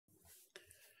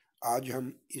आज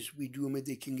हम इस वीडियो में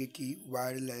देखेंगे कि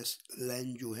वायरलेस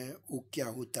लैन जो है वो क्या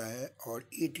होता है और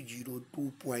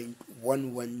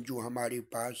 802.11 जो हमारे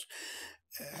पास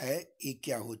है ये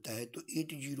क्या होता है। तो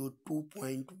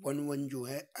 802.11 जो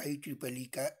है IEEE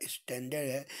का स्टैंडर्ड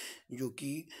है जो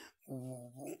कि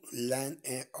लैन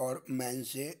और मैन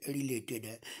से रिलेटेड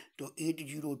है। तो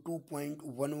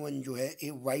 802.11 जो है ये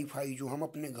वाईफाई जो हम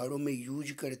अपने घरों में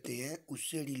यूज करते हैं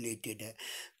उससे रिलेटेड है।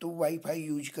 तो वाईफाई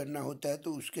यूज करना होता है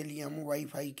तो उसके लिए हम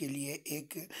वाईफाई के लिए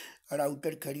एक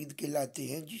राउटर ख़रीद के लाते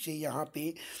हैं जिसे यहाँ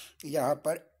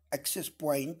पर एक्सेस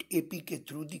पॉइंट एपी के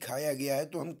थ्रू दिखाया गया है।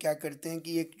 तो हम क्या करते हैं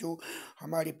कि एक जो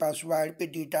हमारे पास वायर पे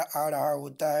डेटा आ रहा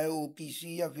होता है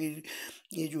ओपीसी या फिर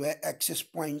ये जो है एक्सेस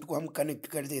पॉइंट को हम कनेक्ट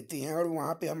कर देते हैं और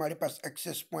वहाँ पे हमारे पास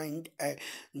एक्सेस पॉइंट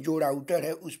जो राउटर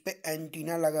है उस पे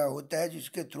एंटीना लगा होता है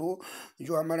जिसके थ्रू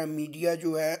जो हमारा मीडिया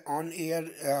जो है ऑन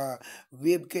एयर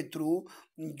वेब के थ्रू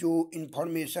जो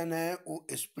इन्फॉर्मेशन है वो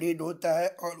स्प्रेड होता है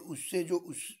और उससे जो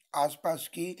उस आसपास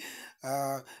की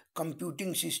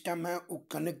कंप्यूटिंग सिस्टम है वो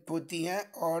कनेक्ट होती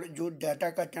हैं और जो डाटा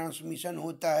का ट्रांसमिशन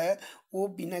होता है वो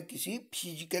बिना किसी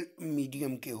फिजिकल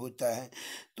मीडियम के होता है।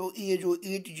 तो ये जो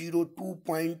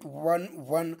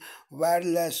 802.11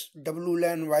 वायरलेस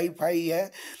WLAN वाईफाई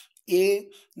है ये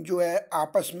जो है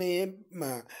आपस में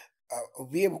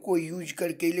वेव को यूज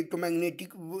करके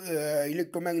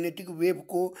इलेक्ट्रोमैग्नेटिक वेव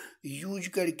को यूज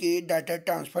करके डाटा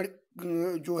ट्रांसफ़र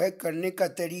जो है करने का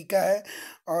तरीका है।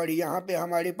 और यहाँ पे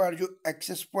हमारे पास जो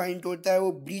एक्सेस पॉइंट होता है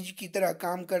वो ब्रिज की तरह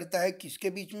काम करता है किसके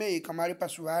बीच में, एक हमारे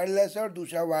पास वायरलेस है और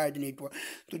दूसरा वायर्ड नेटवर्क।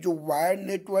 तो जो वायर्ड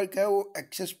नेटवर्क है वो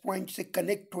एक्सेस पॉइंट से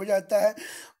कनेक्ट हो जाता है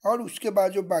और उसके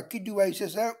बाद जो बाकी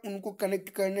डिवाइसेस हैं उनको कनेक्ट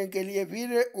करने के लिए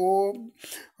फिर वो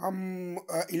हम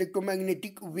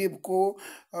इलेक्ट्रोमैग्नेटिक वेव को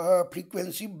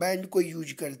फ्रीक्वेंसी बैंड को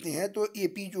यूज करते हैं। तो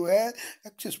एपी जो है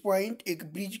एक्सेस पॉइंट एक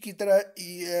ब्रिज की तरह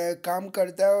काम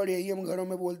करता है और यही हम घरों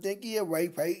में बोलते हैं कि ये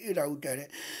वाईफाई राउटर है।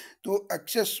 तो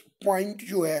एक्सेस पॉइंट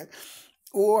जो है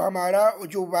वो हमारा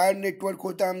जो वायर नेटवर्क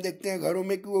होता है हम देखते हैं घरों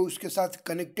में कि वो उसके साथ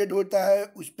कनेक्टेड होता है।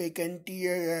 उस पर एक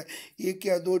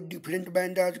या दो डिफरेंट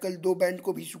बैंड, आजकल 2 बैंड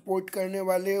को भी सपोर्ट करने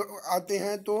वाले आते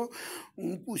हैं तो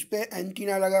उस पर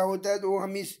एंटीना लगा होता है। तो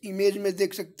हम इस इमेज में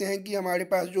देख सकते हैं कि हमारे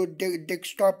पास जो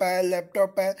डेस्कटॉप है,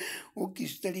 लैपटॉप है, वो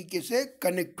किस तरीके से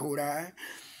कनेक्ट हो रहा है।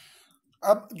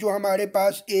 अब जो हमारे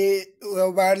पास ये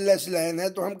वायरलेस लैन है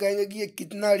तो हम कहेंगे कि ये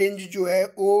कितना रेंज जो है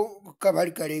वो कवर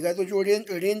करेगा। तो जो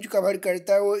रेंज कवर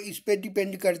करता है वो इस पे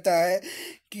डिपेंड करता है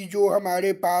कि जो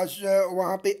हमारे पास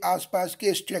वहाँ पे आसपास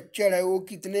के स्ट्रक्चर है वो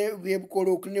कितने वेव को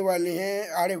रोकने वाले हैं,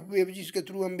 आरएफ वेव जिसके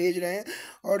थ्रू हम भेज रहे हैं,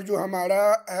 और जो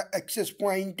हमारा एक्सेस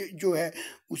पॉइंट जो है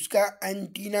उसका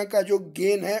एंटीना का जो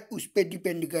गेन है उस पर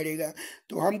डिपेंड करेगा।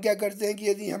 तो हम क्या करते हैं कि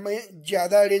यदि हमें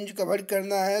ज़्यादा रेंज कवर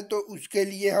करना है तो उसके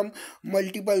लिए हम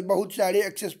बहुत सारे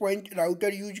एक्सेस पॉइंट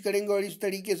राउटर यूज करेंगे और इस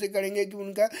तरीके से करेंगे कि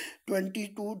उनका 20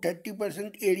 to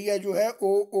 30% एरिया जो है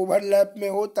वो ओवरलैप में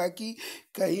हो ताकि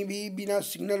कहीं भी बिना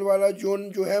सिग्नल वाला जोन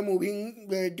जो है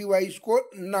मूविंग डिवाइस को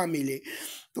ना मिले।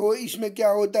 तो इसमें क्या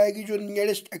होता है कि जो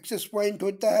नियरेस्ट एक्सेस पॉइंट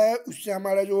होता है उससे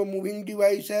हमारा जो मूविंग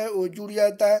डिवाइस है वो जुड़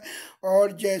जाता है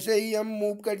और जैसे ही हम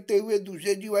मूव करते हुए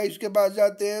दूसरे डिवाइस के पास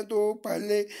जाते हैं तो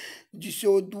पहले जिससे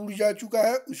वो दूर जा चुका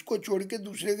है उसको छोड़ के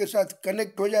दूसरे के साथ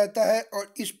कनेक्ट हो जाता है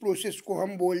और इस प्रोसेस को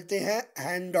हम बोलते हैं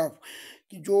हैंड ऑफ।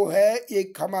 कि जो है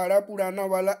एक हमारा पुराना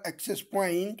वाला एक्सेस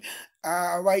पॉइंट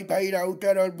वाईफाई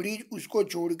राउटर और ब्रिज उसको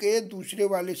छोड़ के दूसरे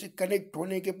वाले से कनेक्ट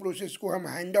होने के प्रोसेस को हम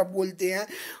हैंड ऑफ बोलते हैं।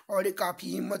 और ये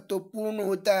काफ़ी महत्वपूर्ण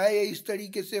होता है, ये इस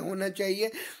तरीके से होना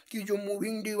चाहिए कि जो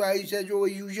मूविंग डिवाइस है जो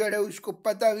यूजर है उसको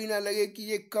पता भी ना लगे कि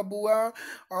ये कब हुआ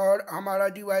और हमारा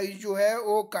डिवाइस जो है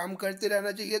वो काम करते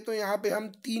रहना चाहिए। तो यहाँ पे हम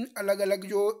 3 अलग अलग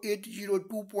जो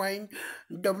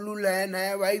 802.WLAN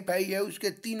है वाईफाई है उसके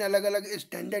 3 अलग अलग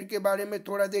स्टैंडर्ड के बारे में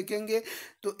थोड़ा देखेंगे।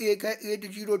 तो एक है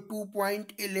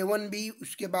 802.11 भी,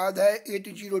 उसके बाद है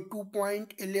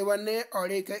 802.11A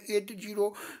और एक है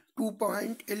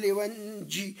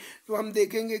 802.11G। तो हम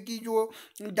देखेंगे कि जो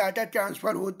डाटा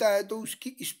ट्रांसफ़र होता है तो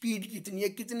उसकी स्पीड कितनी है,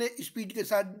 कितने स्पीड के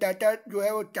साथ डाटा जो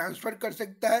है वो ट्रांसफ़र कर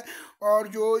सकता है, और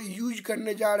जो यूज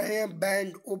करने जा रहे हैं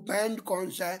बैंड वो बैंड कौन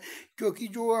सा है, क्योंकि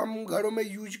जो हम घरों में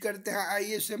यूज करते हैं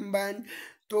ISM बैंड,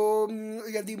 तो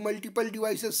यदि मल्टीपल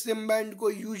डिवाइसेस सेम बैंड को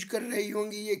यूज कर रही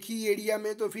होंगी एक ही एरिया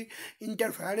में तो फिर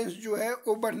इंटरफेरेंस जो है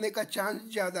वो बढ़ने का चांस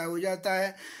ज़्यादा हो जाता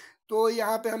है। तो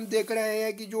यहाँ पे हम देख रहे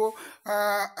हैं कि जो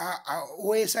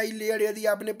OSI लेयर यदि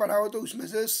आपने पढ़ा हो तो उसमें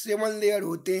से 7 लेयर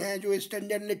होते हैं जो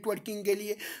स्टैंडर्ड नेटवर्किंग के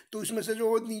लिए। तो उसमें से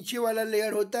जो नीचे वाला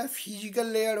लेयर होता है फिजिकल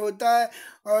लेयर होता है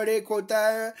और एक होता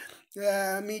है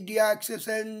मीडिया एक्सेस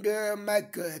एंड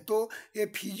मैक। तो ये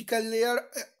फिजिकल लेयर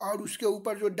और उसके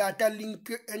ऊपर जो data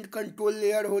link and control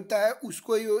layer होता है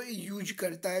उसको यूज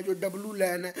करता है। जो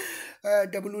WLAN है,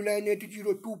 WLAN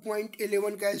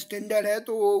 802.11 का स्टैंडर्ड है,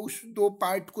 तो वो उस दो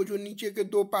पार्ट को, जो नीचे के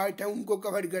दो पार्ट हैं उनको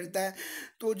कवर करता है।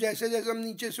 तो जैसे जैसे हम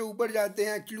नीचे से ऊपर जाते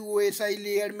हैं एक्चुअली OSI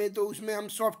लेयर में, तो उसमें हम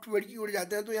सॉफ्टवेयर की ओर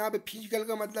जाते हैं। तो यहाँ पे फिजिकल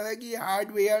का मतलब है कि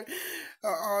हार्डवेयर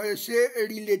और से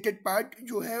रिलेटेड पार्ट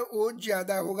जो है वो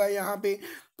ज़्यादा होगा यहाँ पे।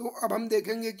 तो अब हम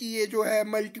देखेंगे कि ये जो है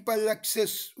मल्टीपल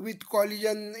एक्सेस विथ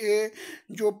कॉलिजन, ये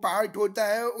जो पार्ट होता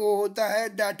है वो होता है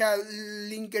डाटा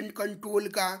लिंक एंड कंट्रोल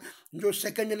का, जो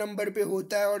सेकंड नंबर पे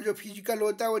होता है। और जो फिजिकल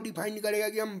होता है वो डिफाइन करेगा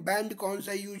कि हम बैंड कौन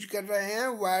सा यूज कर रहे हैं,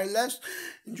 वायरलेस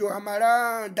जो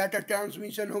हमारा डाटा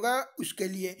ट्रांसमिशन होगा उसके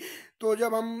लिए। तो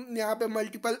जब हम यहाँ पे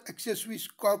मल्टीपल एक्सेस विथ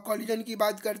कॉलिजन की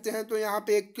बात करते हैं, तो यहाँ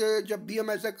पे एक, जब भी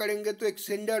हम ऐसा करेंगे तो एक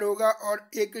सेंडर होगा और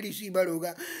एक रिसीवर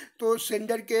होगा। तो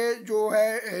सेंडर के जो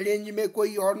है रेंज में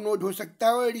कोई और नोड हो सकता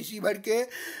है, और रिसीवर के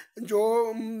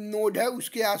जो नोड है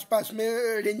उसके आसपास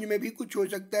में रेंज में भी कुछ हो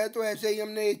सकता है। तो ऐसे ही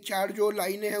हमने चार जो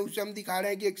लाइनें हैं उससे हम दिखा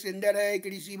रहे हैं कि एक सेंडर है, एक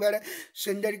रिसीवर है,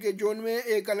 सेंडर के जोन में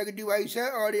एक अलग डिवाइस है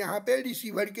और यहाँ पे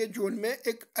रिसीवर के जोन में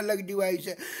एक अलग डिवाइस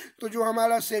है। तो जो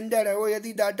हमारा सेंडर है वो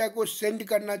यदि डाटा को सेंड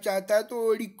करना चाहता है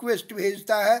तो रिक्वेस्ट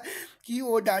भेजता है कि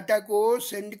वो डाटा को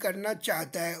सेंड करना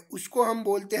चाहता है, उसको हम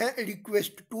बोलते हैं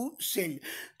रिक्वेस्ट टू सेंड।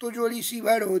 तो जो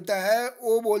रिसीवर होता है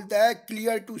वो बोलता है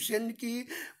क्लियर टू सेंड, कि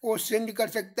वो सेंड कर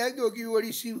सकता है क्योंकि वो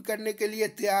रिसीव करने के लिए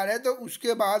तैयार है। तो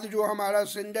उसके बाद जो हमारा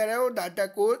सेंडर है वो डाटा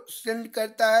को सेंड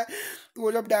करता है। तो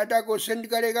वो जब डाटा को सेंड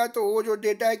करेगा तो वो जो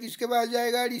डेटा है किसके पास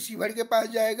जाएगा, रिसीवर के पास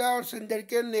जाएगा, और सेंडर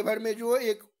के नेबर में जो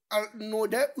एक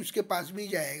नोड है उसके पास भी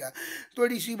जाएगा। तो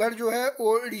रिसीवर जो है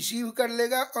वो रिसीव कर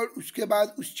लेगा और उसके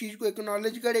बाद उस चीज़ को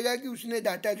एक्नॉलेज करेगा कि उसने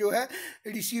डाटा जो है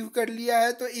रिसीव कर लिया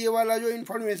है। तो ये वाला जो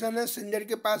इन्फॉर्मेशन है सेंडर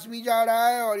के पास भी जा रहा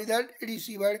है और इधर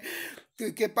रिसीवर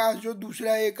के पास जो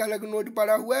दूसरा एक अलग नोड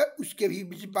पड़ा हुआ है उसके भी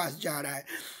पास जा रहा है।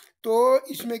 तो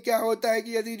इसमें क्या होता है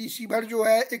कि यदि रिसीवर जो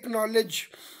है एक्नॉलेज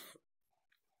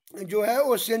जो है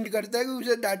वो सेंड करता है कि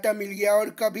उसे डाटा मिल गया, और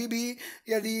कभी भी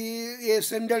यदि ये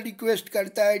सेंडर रिक्वेस्ट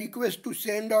करता है रिक्वेस्ट टू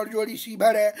सेंड और जो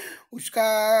रिसीवर है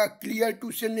उसका क्लियर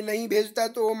टू सेंड नहीं भेजता,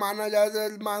 तो वो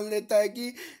मान लेता है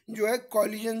कि जो है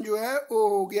कॉलिजन जो है वो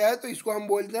हो गया है। तो इसको हम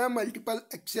बोलते हैं multiple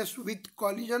access with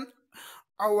collision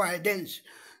avoidance.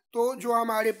 तो जो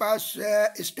हमारे पास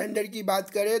स्टैंडर्ड की बात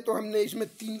करें तो हमने इसमें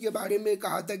 3 के बारे में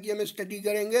कहा था कि हम स्टडी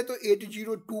करेंगे। तो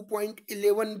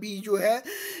 802.11b जो है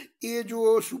ये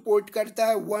जो सपोर्ट करता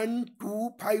है 1, 2,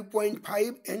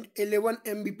 5.5 एंड 11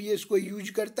 Mbps को यूज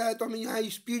करता है। तो हम यहाँ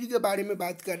स्पीड के बारे में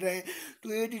बात कर रहे हैं। तो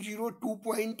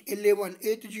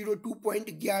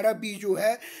 802.11 जो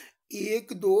है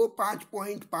 1, 2,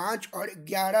 5.5 और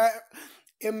 11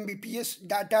 Mbps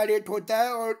डाटा रेट होता है,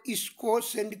 और इसको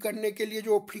सेंड करने के लिए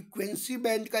जो फ्रीक्वेंसी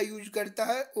बैंड का यूज करता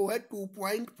है वो है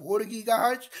 2.4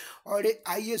 गीगाहर्ट्ज, और एक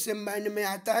ISM बैंड में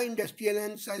आता है, industrial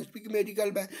and scientific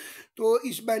medical band. तो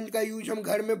इस बैंड का यूज हम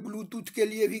घर में ब्लूटूथ के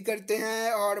लिए भी करते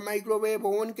हैं और माइक्रोवेव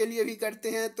ओवन के लिए भी करते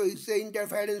हैं। तो इससे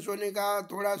इंटरफेरेंस होने का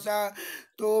थोड़ा सा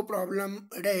तो प्रॉब्लम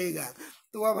रहेगा।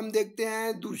 तो अब हम देखते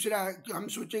हैं दूसरा, हम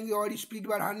सोचेंगे और स्पीड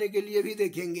बढ़ाने के लिए भी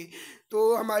देखेंगे।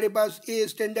 तो हमारे पास ए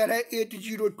स्टैंडर्ड है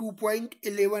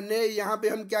 802.11 है। यहाँ पे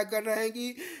हम क्या कर रहे हैं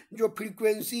कि जो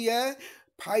फ्रीक्वेंसी है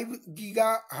 5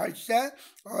 गीगाहर्ट्ज है,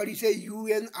 और इसे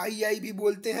UNII भी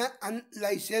बोलते हैं,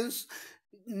 unlicensed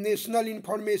national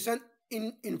information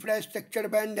infrastructure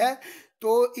band है।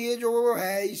 तो ये जो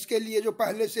है इसके लिए जो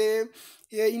पहले से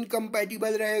ये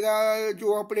इनकम्पैटिबल रहेगा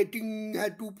जो ऑपरेटिंग है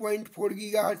 2.4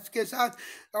 गीगाहर्ट्ज के साथ।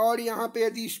 और यहाँ पे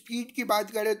यदि स्पीड की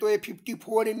बात करें तो ये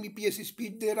 54 Mbps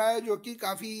स्पीड दे रहा है, जो कि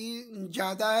काफ़ी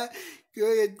ज़्यादा है, कि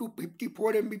ये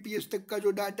 254 Mbps तक का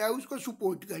जो डाटा है उसको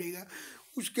सपोर्ट करेगा।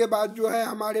 उसके बाद जो है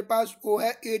हमारे पास वो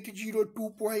है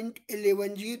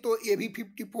 802.11g। तो ये भी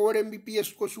 54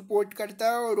 Mbps को सपोर्ट करता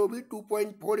है और वो भी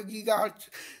 2.4 गीगाहर्ट्ज,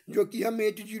 जो कि हम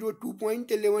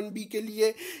 802.11b के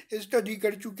लिए स्टडी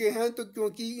कर चुके हैं। तो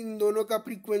क्योंकि इन दोनों का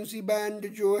फ्रीक्वेंसी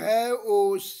बैंड जो है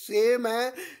वो सेम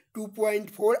है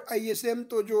 2.4 ISM,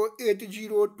 तो जो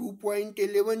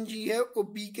 802.11g है वो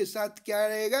b के साथ क्या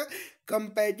रहेगा,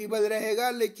 कंपैटिबल रहेगा।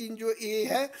 लेकिन जो a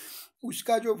है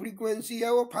उसका जो फ्रीक्वेंसी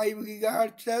है वो 5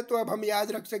 गीगाहर्ट्ज है। तो अब हम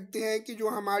याद रख सकते हैं कि जो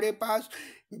हमारे पास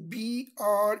B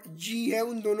और G है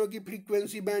उन दोनों की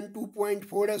फ्रीक्वेंसी बैंड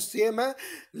 2.4 है, सेम है।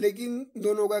 लेकिन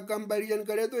दोनों का कंपैरिजन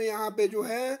करें तो यहाँ पे जो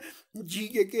है G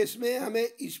के केस में हमें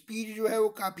स्पीड जो है वो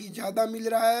काफ़ी ज़्यादा मिल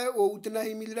रहा है, वो उतना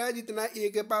ही मिल रहा है जितना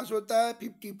A के पास होता है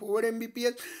 54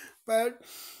 Mbps। पर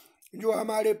जो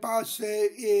हमारे पास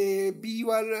ये B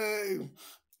वाला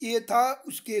ये था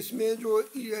उस केस में जो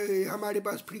ये हमारे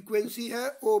पास फ्रीक्वेंसी है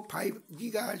वो 5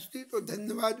 गीगाहर्ट्ज़ थी। तो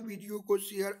धन्यवाद, वीडियो को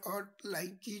शेयर और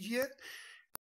लाइक कीजिए।